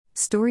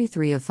Story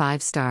 3 of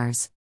 5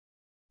 stars.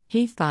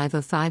 Heat 5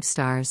 of 5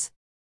 stars.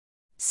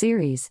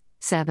 Series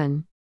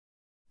 7.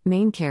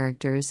 Main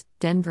characters: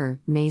 Denver,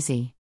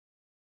 Maisie.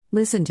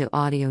 Listen to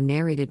audio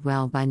narrated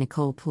well by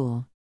Nicole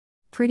Poole.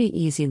 Pretty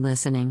easy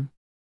listening.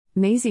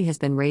 Maisie has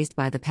been raised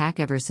by the pack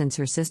ever since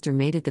her sister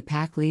made it the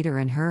pack leader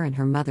and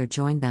her mother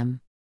joined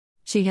them.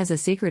 She has a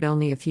secret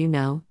only a few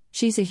know: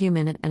 she's a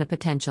human and a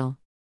potential.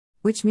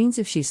 Which means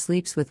if she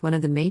sleeps with one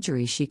of the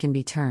majories she can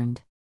be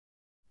turned.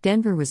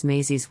 Denver was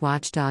Maisie's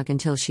watchdog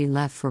until she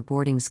left for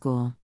boarding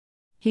school.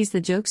 He's the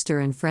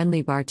jokester and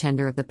friendly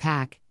bartender of the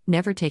pack,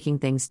 never taking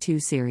things too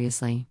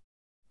seriously.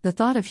 The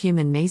thought of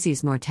human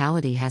Maisie's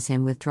mortality has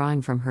him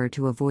withdrawing from her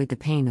to avoid the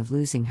pain of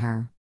losing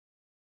her.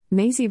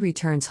 Maisie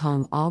returns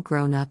home all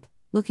grown up,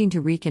 looking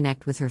to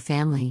reconnect with her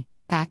family,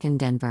 back in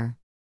Denver.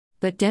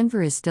 But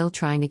Denver is still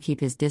trying to keep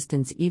his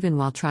distance even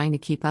while trying to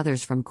keep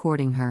others from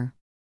courting her.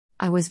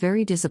 I was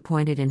very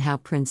disappointed in how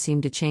Prince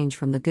seemed to change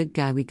from the good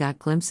guy we got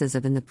glimpses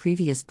of in the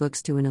previous books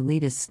to an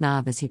elitist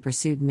snob as he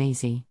pursued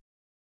Maisie.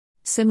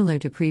 Similar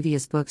to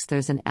previous books,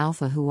 there's an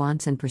alpha who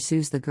wants and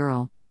pursues the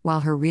girl, while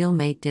her real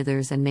mate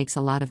dithers and makes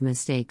a lot of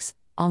mistakes,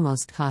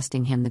 almost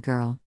costing him the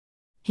girl.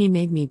 He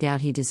made me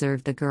doubt he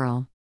deserved the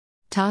girl.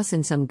 Toss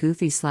in some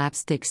goofy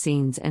slapstick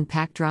scenes and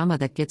pack drama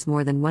that gets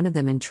more than one of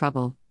them in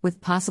trouble,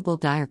 with possible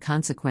dire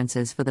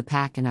consequences for the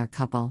pack and our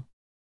couple.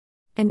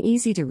 An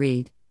easy to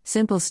read,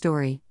 simple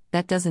story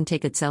that doesn't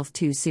take itself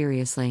too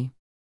seriously.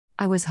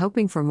 I was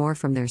hoping for more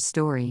from their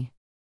story.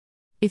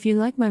 If you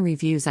like my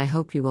reviews, I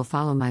hope you will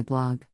follow my blog.